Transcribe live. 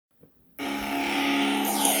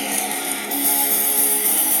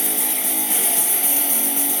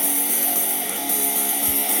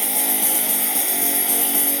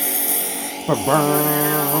We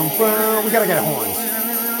gotta get horns.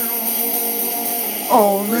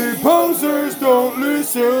 Only posers don't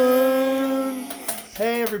listen.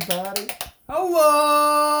 Hey, everybody. Hello,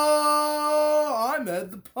 I'm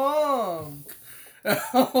Ed the Punk.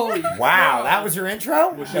 Wow, that was your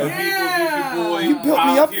intro? What's up, people? This your boy. You built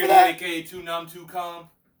me up for that? AKA Too Numb Too Calm.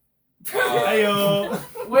 Hey,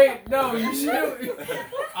 wait, no, you should. You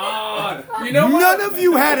know what? None of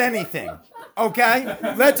you had anything. Okay?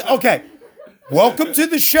 Okay. Welcome to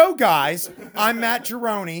the show, guys. I'm Matt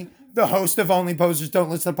Gironi, the host of Only Posers Don't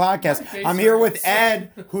Listen to Podcast. I'm here with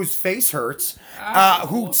Ed, whose face hurts,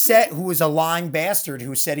 who was a lying bastard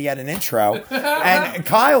who said he had an intro, and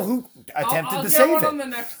Kyle, who attempted I'll to get save one it. on the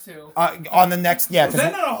next two. On the next, yeah. Is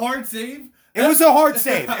that not a hard save? It was a hard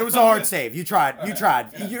save. You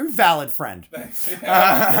tried. You're a valid friend.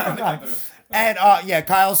 And yeah,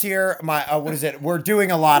 Kyle's here. What is it? We're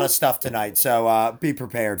doing a lot of stuff tonight, so be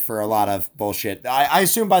prepared for a lot of bullshit. I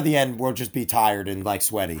assume by the end we'll just be tired and like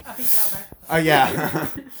sweaty. Yeah.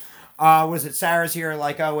 Was it Sarah's here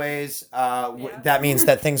like always? That means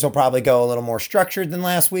that things will probably go a little more structured than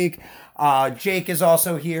last week. Jake is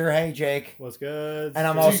also here. Hey, Jake. What's good? And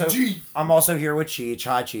I'm also here with Cheech.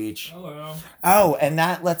 Hi, Cheech. Hello. Oh, and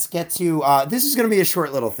let's get to, this is going to be a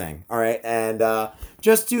short little thing. All right. And,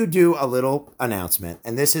 just to do a little announcement.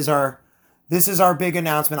 And this is our big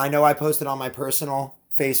announcement. I know I posted on my personal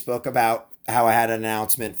Facebook about how I had an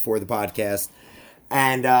announcement for the podcast.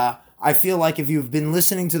 And, I feel like if you've been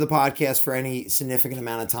listening to the podcast for any significant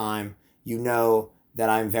amount of time, you know that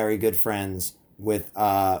I'm very good friends with,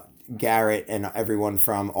 Garrett and everyone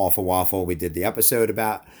from Awful Waffle. We did the episode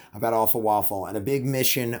about Awful Waffle, and a big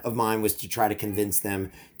mission of mine was to try to convince them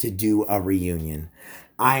to do a reunion.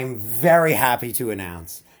 I'm very happy to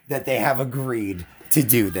announce that they have agreed to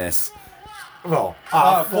do this. Well,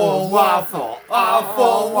 Awful Waffle.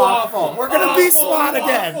 We're gonna be SWAT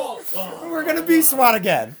again. We're gonna be SWAT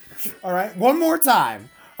again. All right, one more time.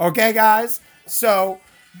 Okay, guys? So,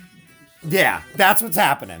 yeah, that's what's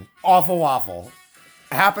happening. Awful Waffle.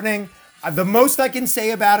 Happening. The most I can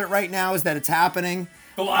say about it right now is that it's happening.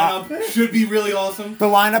 The lineup should be really awesome. The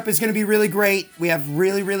lineup is going to be really great. We have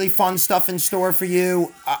really, really fun stuff in store for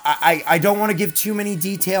you. I don't want to give too many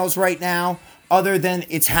details right now, other than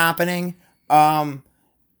it's happening.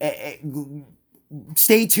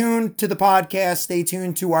 Stay tuned to the podcast. Stay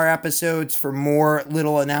tuned to our episodes for more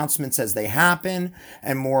little announcements as they happen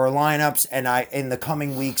and more lineups. And in the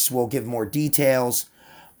coming weeks, we'll give more details.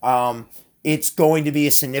 It's going to be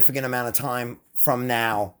a significant amount of time from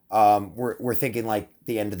now. We're thinking like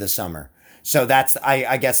the end of the summer. So that's,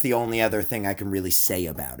 I guess, the only other thing I can really say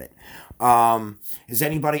about it. Is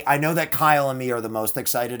anybody, I know that Kyle and me are the most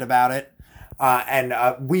excited about it. And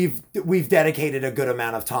we've dedicated a good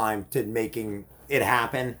amount of time to making it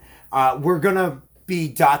happen. We're going to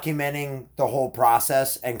be documenting the whole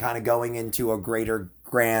process and kind of going into a greater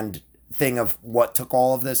grand thing of what took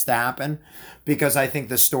all of this to happen, because I think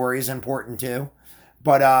the story is important too.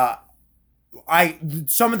 But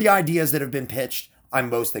some of the ideas that have been pitched, I'm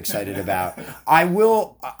most excited about. I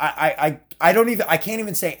can't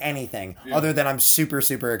even say anything other than I'm super,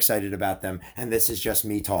 super excited about them. And this is just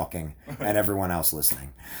me talking and everyone else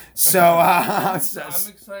listening. So, I'm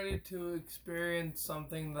excited to experience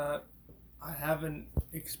something that I haven't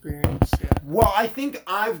experienced yet. Well, I think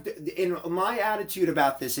in my attitude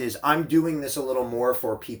about this is I'm doing this a little more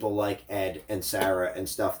for people like Ed and Sarah and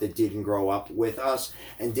stuff that didn't grow up with us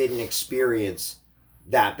and didn't experience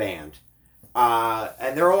that band.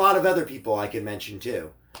 And there are a lot of other people I could mention too.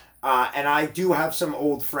 And I do have some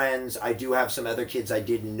old friends. I do have some other kids I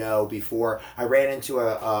didn't know before. I ran into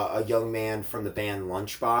a young man from the band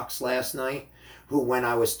Lunchbox last night, who, when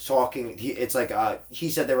I was talking, he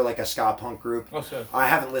said they were like a ska punk group. Oh, so. I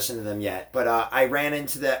haven't listened to them yet, but I ran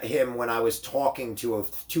into him when I was talking to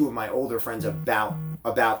two of my older friends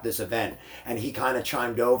about this event, and he kind of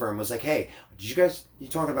chimed over and was like, "Hey, you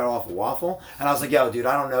talking about Awful Waffle?" And I was like, "Yo, dude,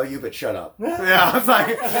 I don't know you, but shut up." Yeah, I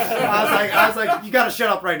was like, you got to shut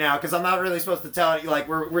up right now, because I'm not really supposed to tell you. Like,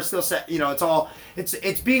 we're still set. You know,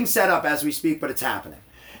 it's being set up as we speak, but it's happening.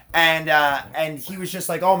 And he was just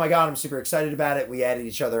like, "Oh my God, I'm super excited about it." We added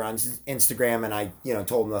each other on Instagram, and I,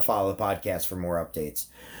 told him to follow the podcast for more updates.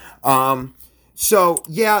 So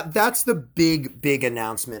yeah, that's the big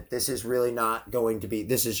announcement. This is really not going to be,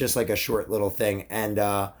 this is just like a short little thing. And,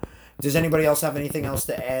 Does anybody else have anything else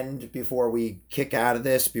to end before we kick out of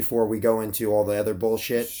this? Before we go into all the other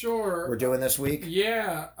bullshit Sure. we're doing this week?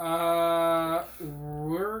 Yeah.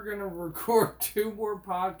 We're gonna record 2 more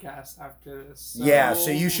podcasts after this. So... Yeah,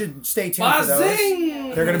 so you should stay tuned for those.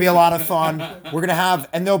 Buzzing! They're going to be a lot of fun. We're going to have,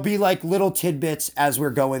 and there'll be like little tidbits as we're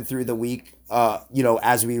going through the week,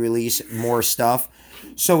 as we release more stuff.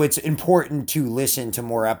 So it's important to listen to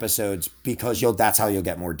more episodes because that's how you'll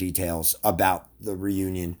get more details about the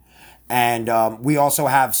reunion. And we also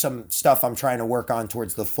have some stuff I'm trying to work on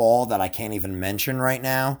towards the fall that I can't even mention right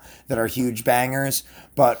now that are huge bangers.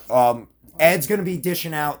 But Ed's going to be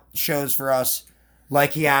dishing out shows for us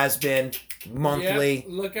like he has been monthly. Yep,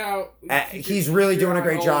 look out. He's really doing a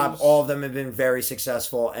great job. All of them have been very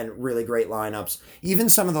successful and really great lineups. Even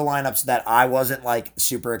some of the lineups that I wasn't like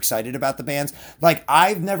super excited about the bands. Like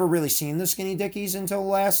I've never really seen the Skinny Dickies until the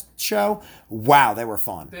last show. Wow, they were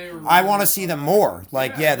fun. I want to see them more.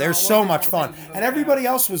 Like they're so much fun. And everybody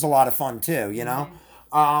else was a lot of fun too, you know?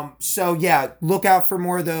 So yeah, look out for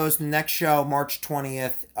more of those. The next show, March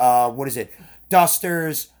 20th. What is it?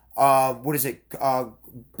 Dusters. What is it?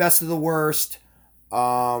 Best of the Worst.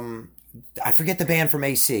 I forget the band from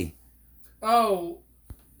AC. Oh,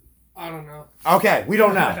 I don't know. Okay, we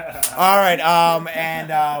don't know. All right.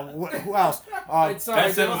 Who else?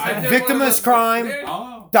 Victimless Crime.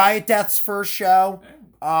 Oh. Diet Death's first show.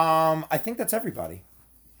 I think that's everybody.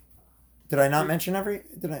 Did I not mention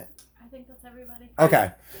Did I? I think that's everybody.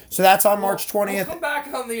 Okay, so that's on March 20th. We'll come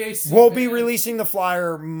back on the AC. We'll be releasing the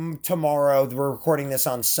flyer tomorrow. We're recording this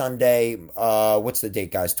on Sunday. What's the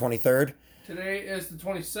date, guys? 23rd? Today is the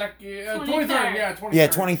 22nd. 23rd. 23rd, yeah, 23rd. Yeah,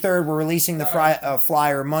 23rd. We're releasing the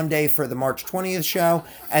flyer Monday for the March 20th show.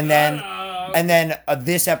 And then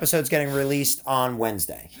this episode's getting released on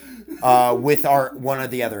Wednesday with one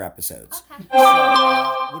of the other episodes. Okay.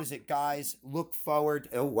 So, what is it, guys? Look forward.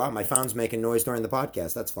 Oh, wow, my phone's making noise during the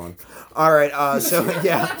podcast. That's fun. All right, so,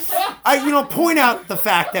 yeah. Point out the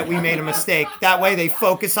fact that we made a mistake. That way they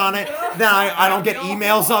focus on it. Then I don't get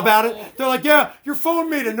emails about it. They're like, yeah, your phone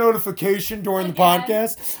made a notification during the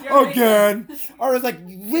podcast. Again. I was like,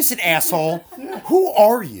 listen, asshole. Who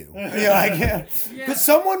are you? Because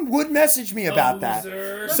someone would message me about that.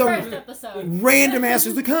 Some First episode. random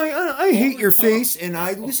assholes like, I hate your face, and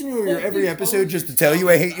I listen to your every episode just to tell you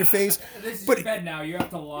I hate your face. This is But- your bed now. You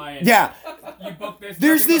have to lie. Yeah. You booked this.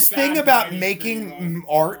 There's nothing this but thing bad about writing making for you.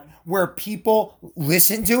 art where people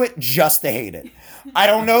listen to it just to hate it. I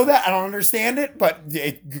don't know that. I don't understand it, but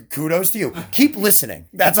kudos to you. Keep listening.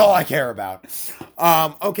 That's all I care about.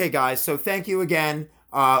 Okay, guys. So thank you again.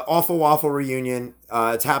 Awful Waffle reunion.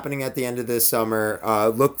 It's happening at the end of this summer.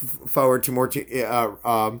 Look forward to more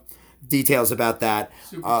details about that.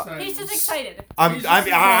 Super excited. He's just excited. I'm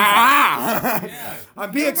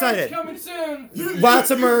be excited. Coming soon.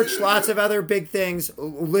 Lots of merch, lots of other big things.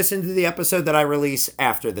 Listen to the episode that I release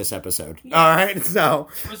after this episode. All right, so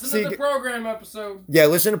Listen to the program episode. yeah,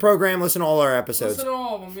 listen to program, listen to all our episodes. Listen to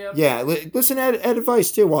all of them. Yep. Yeah, listen to Ed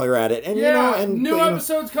advice too while you're at it, and new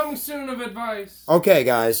episodes coming soon of advice. Okay,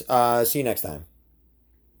 guys, see you next time.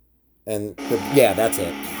 And that's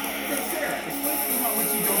it.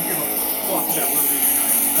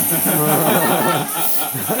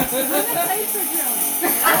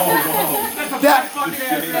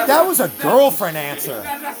 That was a girlfriend answer.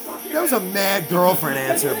 That was a mad girlfriend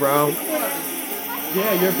answer, bro.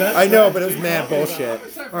 Yeah, your best. I know, but it was mad bullshit.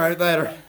 All right, later.